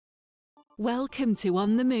Welcome to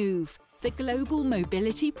On the Move, the global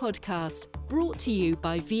mobility podcast brought to you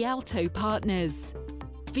by Vialto Partners.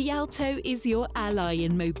 Vialto is your ally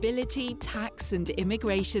in mobility, tax and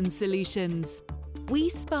immigration solutions. We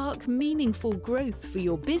spark meaningful growth for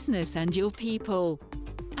your business and your people.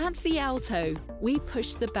 At Vialto, we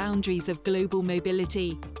push the boundaries of global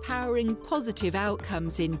mobility, powering positive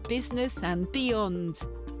outcomes in business and beyond.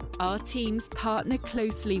 Our teams partner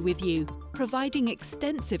closely with you, providing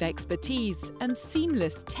extensive expertise and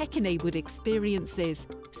seamless tech-enabled experiences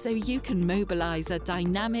so you can mobilize a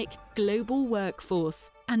dynamic global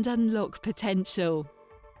workforce and unlock potential.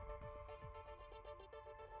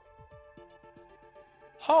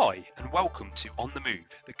 Hi, and welcome to On the Move,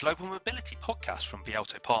 the global mobility podcast from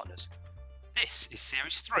Vialto Partners. This is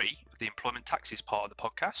Series 3 of the Employment Taxes part of the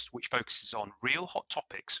podcast, which focuses on real hot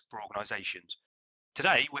topics for organisations.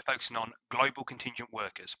 Today, we're focusing on global contingent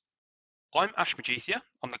workers. I'm Ash Majithia.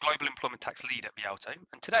 I'm the Global Employment Tax Lead at Vialto,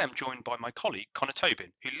 and today I'm joined by my colleague, Conor Tobin,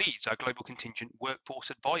 who leads our Global Contingent Workforce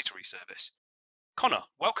Advisory Service. Conor,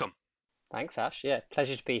 welcome. Thanks, Ash. Yeah,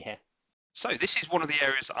 pleasure to be here. So this is one of the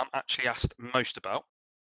areas that I'm actually asked most about,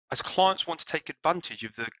 as clients want to take advantage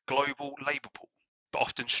of the global labour pool, but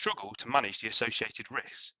often struggle to manage the associated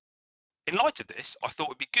risks. In light of this, I thought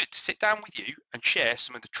it would be good to sit down with you and share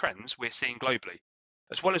some of the trends we're seeing globally,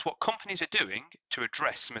 as well as what companies are doing to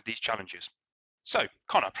address some of these challenges. So,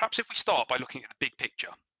 Conor, perhaps if we start by looking at the big picture,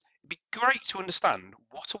 it'd be great to understand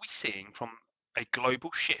what are we seeing from a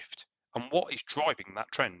global shift and what is driving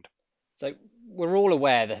that trend? So we're all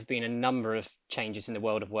aware there have been a number of changes in the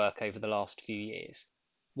world of work over the last few years,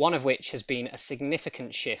 one of which has been a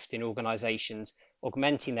significant shift in organisations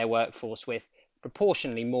augmenting their workforce with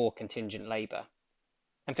proportionally more contingent labour.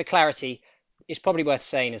 And for clarity, it's probably worth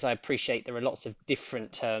saying, as I appreciate there are lots of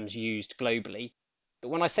different terms used globally, but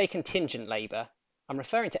when I say contingent labour, I'm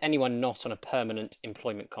referring to anyone not on a permanent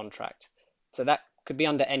employment contract. So that could be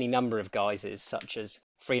under any number of guises, such as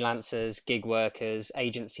freelancers, gig workers,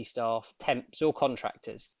 agency staff, temps or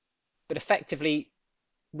contractors, but effectively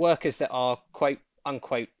workers that are quote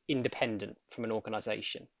unquote independent from an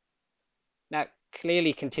organisation. Now,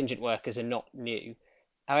 clearly contingent workers are not new.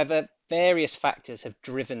 However, various factors have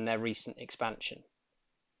driven their recent expansion.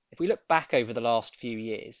 If we look back over the last few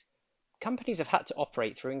years, companies have had to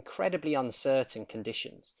operate through incredibly uncertain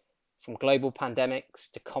conditions, from global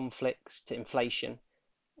pandemics to conflicts to inflation,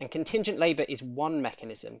 and contingent labour is one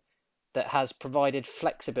mechanism that has provided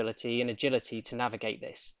flexibility and agility to navigate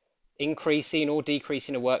this, increasing or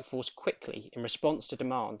decreasing a workforce quickly in response to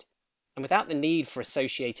demand, and without the need for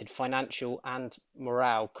associated financial and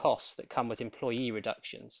morale costs that come with employee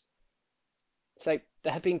reductions. So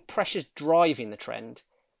there have been pressures driving the trend,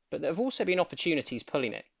 but there have also been opportunities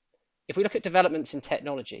pulling it. If we look at developments in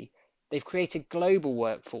technology, they've created global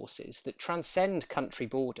workforces that transcend country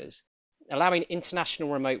borders, allowing international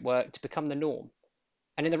remote work to become the norm.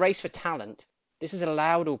 And in the race for talent, this has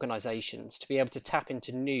allowed organisations to be able to tap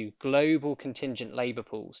into new global contingent labour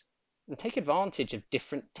pools and take advantage of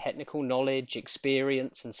different technical knowledge,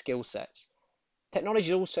 experience and skill sets. Technology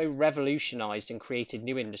has also revolutionised and created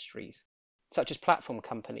new industries, such as platform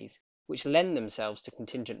companies, which lend themselves to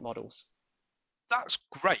contingent models. That's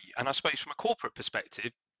great, and I suppose from a corporate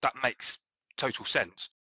perspective, that makes total sense.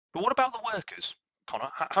 But what about the workers, Conor?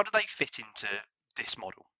 How do they fit into this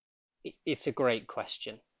model? It's a great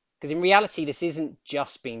question, because in reality, this isn't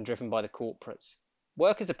just being driven by the corporates.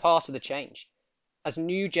 Workers are part of the change. As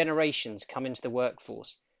new generations come into the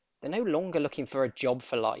workforce, they're no longer looking for a job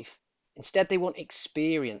for life. Instead, they want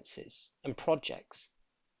experiences and projects.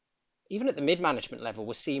 Even at the mid-management level,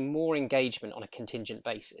 we're seeing more engagement on a contingent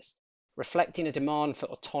basis, reflecting a demand for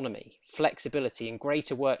autonomy, flexibility, and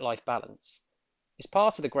greater work-life balance. As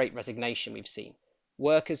part of the Great Resignation we've seen,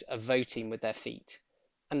 workers are voting with their feet.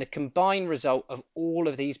 And the combined result of all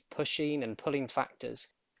of these pushing and pulling factors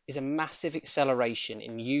is a massive acceleration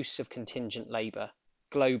in use of contingent labour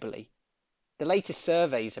globally. The latest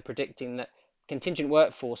surveys are predicting that contingent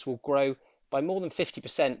workforce will grow by more than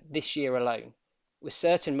 50% this year alone, with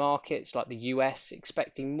certain markets like the US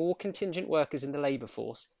expecting more contingent workers in the labour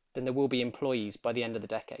force than there will be employees by the end of the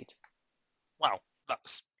decade. Wow,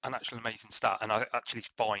 that's an actual amazing stat, and I actually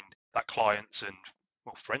find that clients and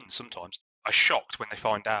friends sometimes are shocked when they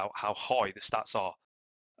find out how high the stats are.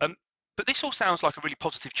 But this all sounds like a really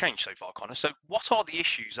positive change so far, Conor. So what are the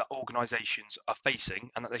issues that organisations are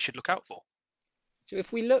facing and that they should look out for? So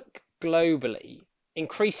if we look globally,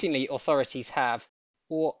 increasingly authorities have,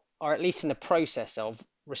 or are at least in the process of,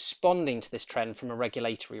 responding to this trend from a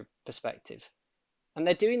regulatory perspective. And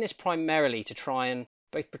they're doing this primarily to try and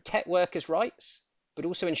both protect workers' rights, but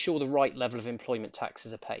also ensure the right level of employment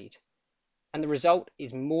taxes are paid. And the result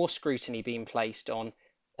is more scrutiny being placed on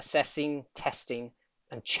assessing, testing,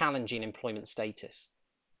 and challenging employment status.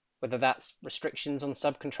 Whether that's restrictions on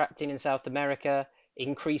subcontracting in South America,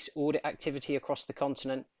 increased audit activity across the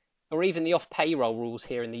continent, or even the off-payroll rules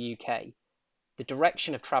here in the UK, the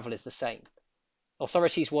direction of travel is the same.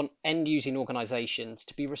 Authorities want end-using organisations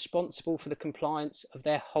to be responsible for the compliance of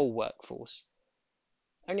their whole workforce.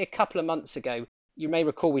 Only a couple of months ago, you may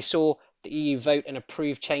recall we saw the EU vote and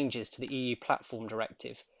approve changes to the EU Platform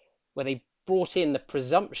Directive, where they brought in the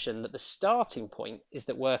presumption that the starting point is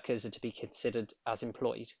that workers are to be considered as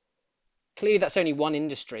employed. Clearly, that's only one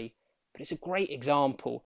industry, but it's a great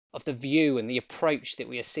example of the view and the approach that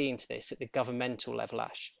we are seeing to this at the governmental level,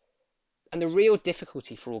 Ash. And the real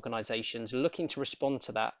difficulty for organisations looking to respond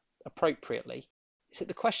to that appropriately is that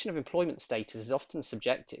the question of employment status is often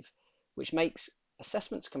subjective, which makes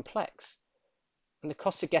assessments complex. And the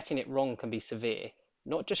costs of getting it wrong can be severe,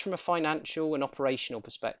 not just from a financial and operational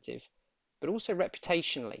perspective, but also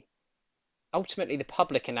reputationally. Ultimately, the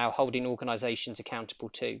public are now holding organisations accountable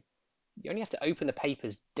too. You only have to open the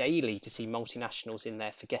papers daily to see multinationals in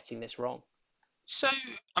there for getting this wrong. So,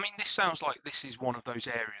 I mean, this sounds like this is one of those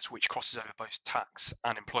areas which crosses over both tax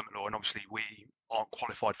and employment law, and obviously we aren't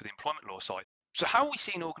qualified for the employment law side. So how are we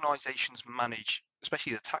seeing organisations manage,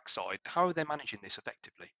 especially the tax side, how are they managing this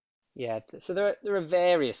effectively? Yeah, so there are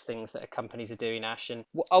various things that companies are doing, Ash, and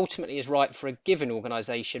what ultimately is right for a given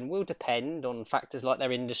organisation will depend on factors like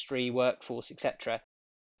their industry, workforce, etc.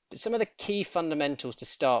 But some of the key fundamentals to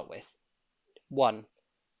start with. 1.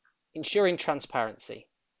 Ensuring transparency.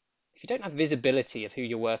 If you don't have visibility of who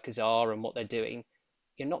your workers are and what they're doing,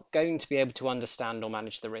 you're not going to be able to understand or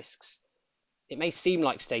manage the risks. It may seem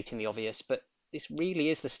like stating the obvious, but this really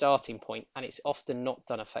is the starting point, and it's often not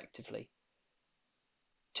done effectively.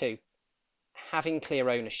 2. Having clear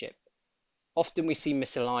ownership. Often we see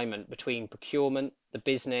misalignment between procurement, the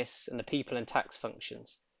business, and the people and tax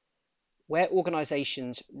functions. Where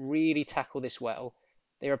organisations really tackle this well,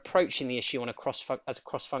 they're approaching the issue as a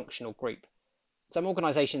cross-functional group. Some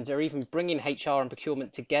organisations are even bringing HR and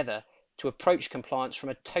procurement together to approach compliance from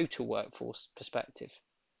a total workforce perspective.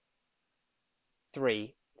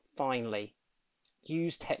 3. Finally,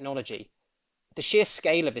 use technology. The sheer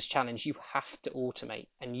scale of this challenge, you have to automate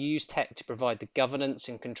and use tech to provide the governance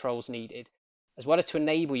and controls needed, as well as to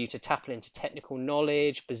enable you to tap into technical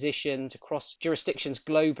knowledge, positions across jurisdictions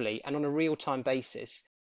globally and on a real-time basis,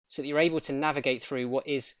 so that you're able to navigate through what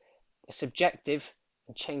is a subjective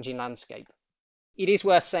and changing landscape. It is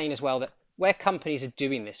worth saying as well that where companies are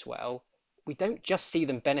doing this well, we don't just see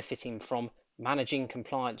them benefiting from managing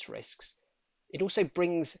compliance risks. It also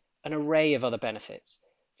brings an array of other benefits.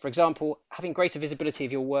 For example, having greater visibility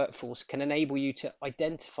of your workforce can enable you to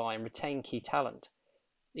identify and retain key talent.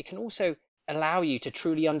 It can also allow you to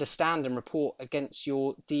truly understand and report against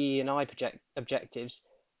your DE&I objectives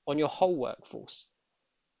on your whole workforce.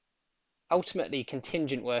 Ultimately,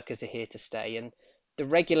 contingent workers are here to stay, and the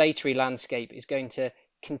regulatory landscape is going to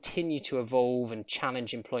continue to evolve and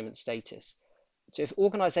challenge employment status. So if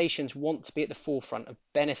organisations want to be at the forefront of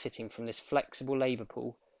benefiting from this flexible labour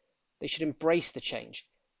pool, they should embrace the change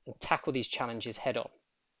and tackle these challenges head on.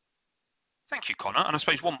 Thank you, Connor. And I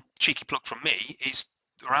suppose one cheeky plug from me is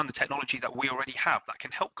around the technology that we already have that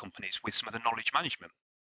can help companies with some of the knowledge management.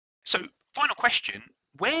 So, final question,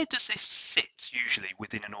 where does this sit usually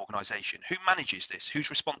within an organisation? Who manages this? Who's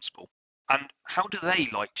responsible? And how do they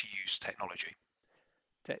like to use technology?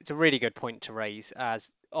 It's a really good point to raise,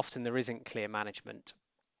 as often there isn't clear management.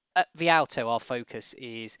 At Vialto, our focus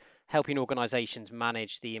is helping organisations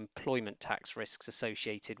manage the employment tax risks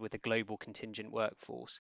associated with a global contingent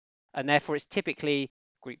workforce. And therefore, it's typically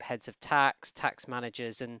group heads of tax, tax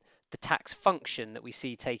managers, and the tax function that we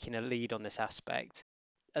see taking a lead on this aspect,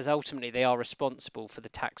 as ultimately they are responsible for the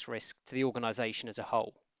tax risk to the organisation as a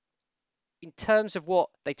whole. In terms of what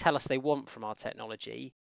they tell us they want from our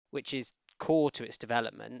technology, which is core to its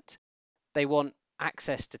development, they want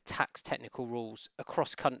access to tax technical rules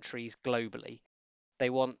across countries globally. They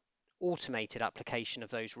want automated application of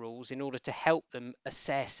those rules in order to help them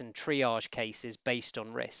assess and triage cases based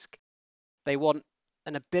on risk. They want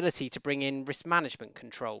an ability to bring in risk management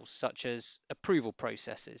controls, such as approval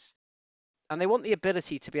processes. And they want the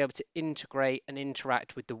ability to be able to integrate and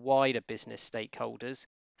interact with the wider business stakeholders,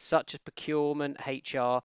 such as procurement,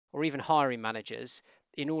 HR, or even hiring managers,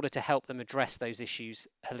 in order to help them address those issues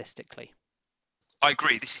holistically. I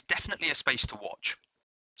agree, this is definitely a space to watch.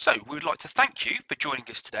 So we would like to thank you for joining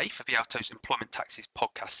us today for Vialto's Employment Taxes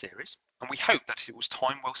podcast series, and we hope that it was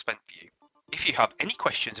time well spent for you. If you have any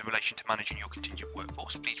questions in relation to managing your contingent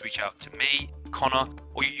workforce, please reach out to me, Connor,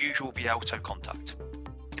 or your usual Vialto contact.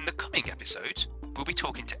 In In the coming episodes, we'll be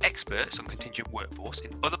talking to experts on contingent workforce in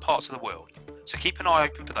other parts of the world, so keep an eye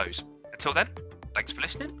open for those. Until then, thanks for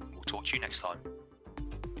listening. We'll talk to you next time.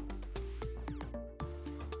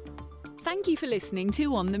 Thank you for listening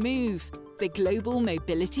to On the Move, the Global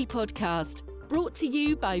Mobility Podcast, brought to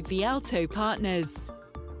you by Vialto Partners.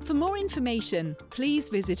 For more information, please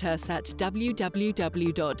visit us at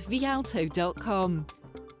www.vialto.com.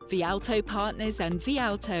 Vialto Partners and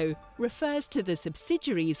Vialto refers to the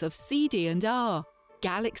subsidiaries of CD&R,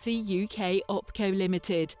 Galaxy UK Opco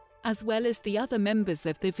Limited, as well as the other members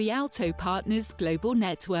of the Vialto Partners Global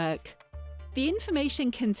Network. The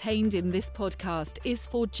information contained in this podcast is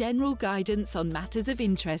for general guidance on matters of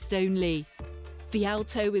interest only.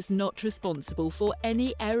 Vialto is not responsible for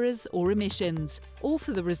any errors or omissions, or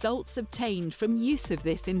for the results obtained from use of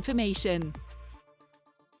this information.